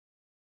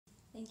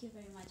thank you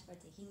very much for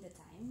taking the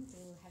time to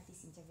have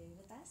this interview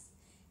with us.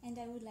 And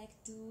I would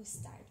like to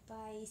start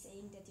by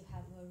saying that you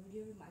have a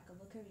really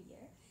remarkable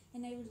career,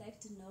 and I would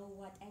like to know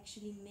what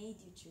actually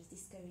made you choose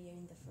this career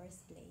in the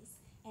first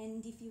place,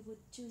 and if you would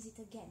choose it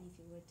again if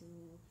you were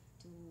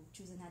to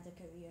choose another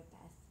career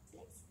path,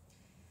 please.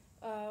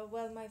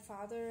 Well, my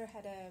father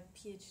had a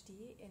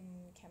PhD in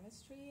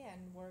chemistry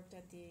and worked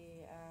at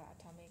the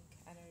Atomic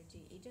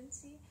Energy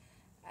Agency.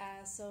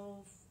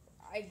 So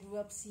I grew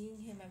up seeing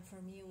him, and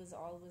for me it was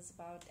always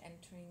about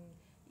entering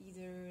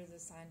either the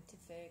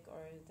scientific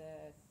or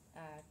the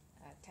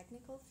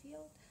technical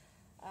field.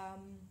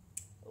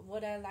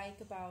 What I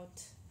like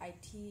about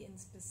IT in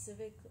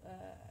specific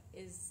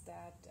is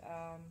that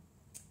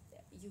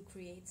you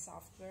create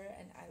software,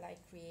 and I like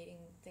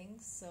creating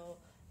things. So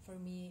for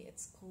me,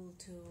 it's cool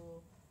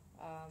to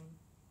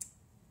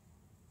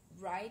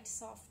write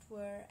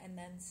software and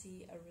then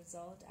see a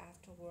result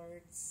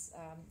afterwards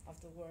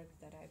of the work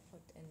that I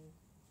put in.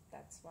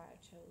 That's why I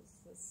chose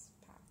this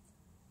path.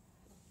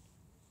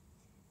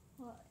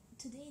 Well,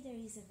 today there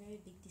is a very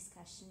big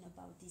discussion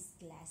about this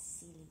glass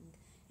ceiling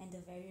and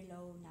the very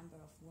low number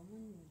of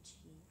women which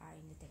are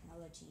in the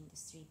technology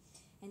industry.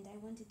 And I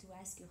wanted to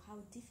ask you, how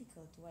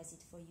difficult was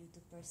it for you to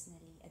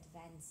personally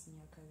advance in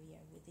your career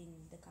within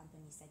the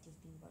companies that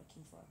you've been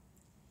working for?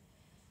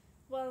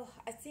 Well,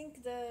 I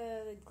think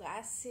the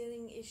glass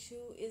ceiling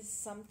issue is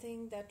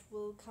something that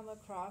will come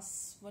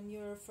across when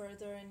you're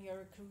further in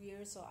your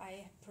career, so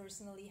I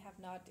personally have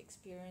not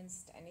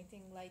experienced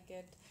anything like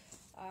it.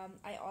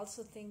 I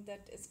also think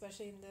that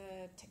especially in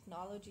the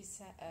technology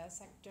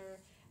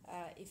sector,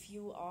 if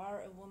you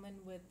are a woman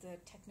with the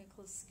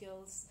technical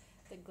skills,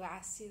 the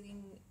glass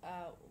ceiling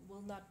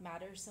will not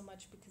matter so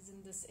much, because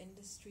in this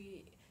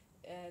industry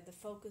the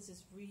focus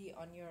is really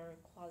on your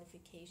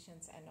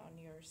qualifications and on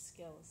your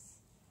skills.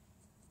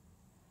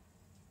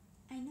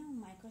 I know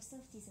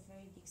Microsoft is a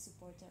very big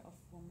supporter of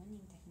women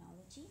in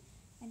technology,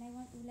 and I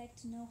would like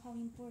to know how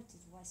important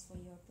it was for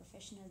your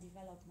professional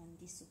development,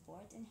 this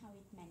support, and how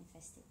it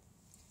manifested.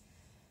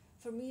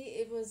 For me,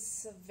 it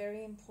was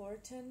very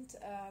important.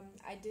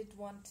 I did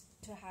want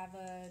to have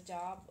a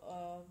job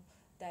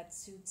that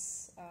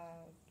suits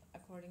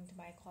according to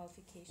my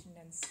qualification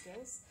and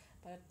skills,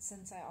 but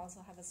since I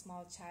also have a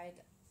small child,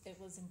 it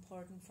was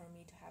important for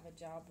me to have a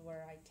job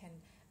where I can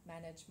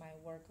manage my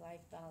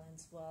work-life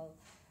balance well,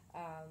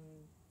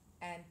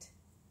 and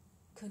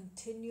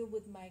continue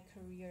with my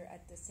career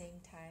at the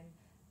same time,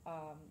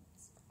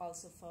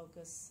 also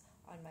focus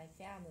on my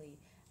family.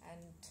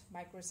 And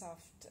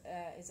Microsoft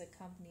is a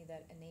company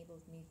that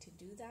enabled me to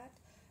do that.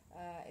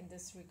 In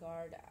this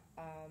regard,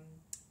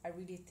 I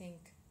really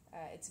think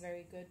it's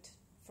very good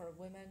for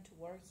women to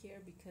work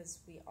here, because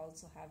we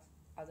also have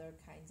other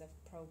kinds of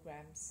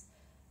programs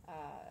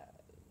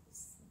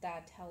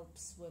that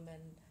helps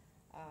women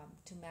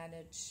to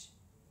manage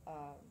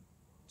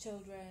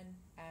children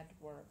and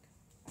work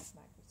at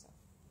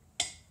Microsoft.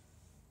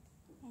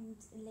 And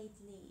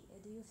lately,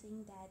 do you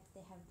think that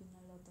there have been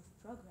a lot of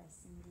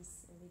progress in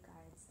these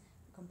regards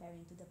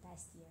comparing to the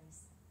past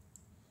years?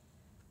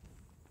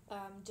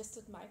 Just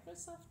at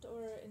Microsoft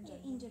or in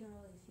general? In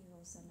general, if you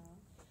also know.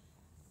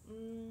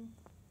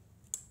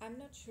 I'm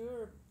not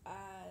sure.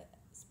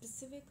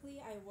 Specifically,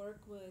 I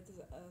work with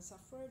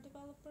software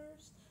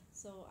developers,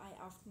 so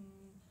I often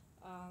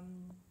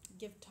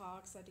give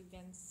talks at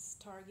events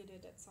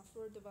targeted at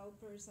software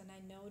developers, and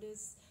I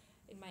notice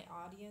in my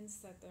audience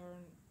that there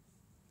are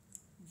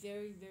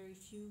very, very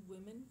few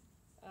women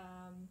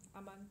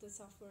among the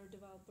software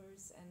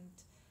developers, and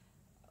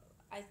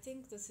I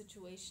think the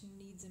situation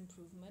needs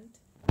improvement.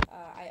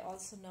 I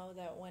also know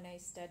that when I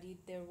studied,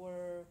 there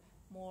were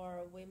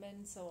more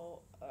women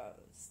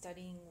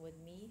studying with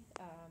me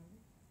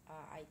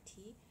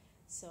IT,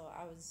 so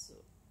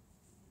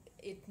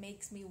it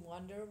makes me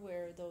wonder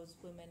where those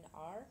women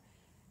are.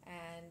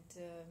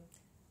 And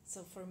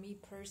so for me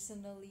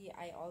personally,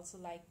 I also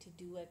like to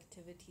do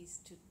activities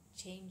to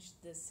change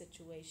this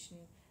situation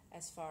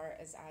as far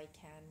as I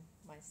can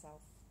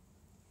myself.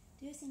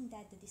 Do you think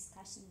that the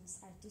discussions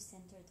are too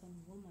centered on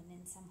women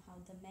and somehow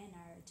the men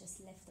are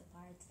just left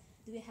apart?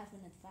 Do you have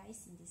an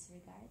advice in this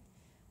regard?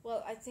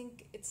 Well, I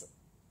think it's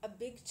a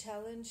big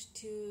challenge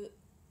to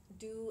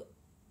do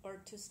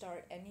or to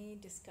start any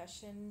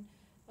discussion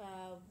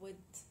with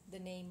the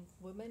name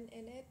women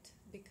in it,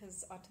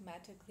 because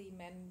automatically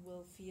men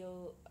will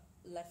feel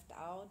left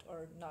out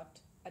or not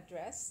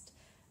addressed.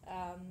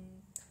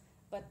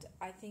 But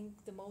I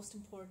think the most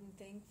important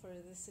thing for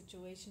this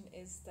situation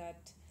is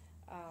that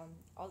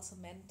also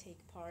men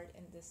take part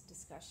in this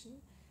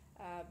discussion,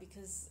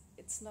 because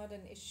it's not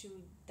an issue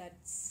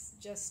that's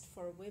just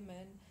for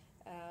women.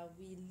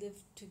 We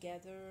live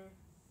together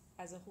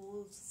as a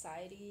whole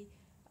society,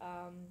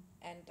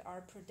 and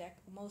are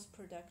most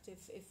productive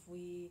if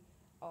we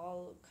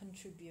all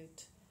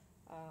contribute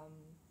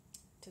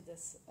to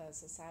this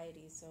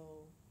society. So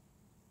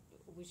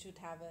we should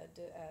have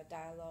a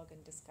dialogue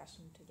and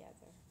discussion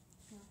together.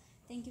 Well,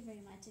 thank you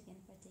very much again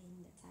for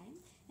taking the time,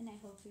 and I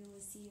hope we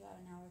will see you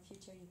on our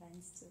future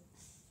events too.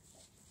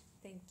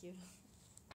 Thank you.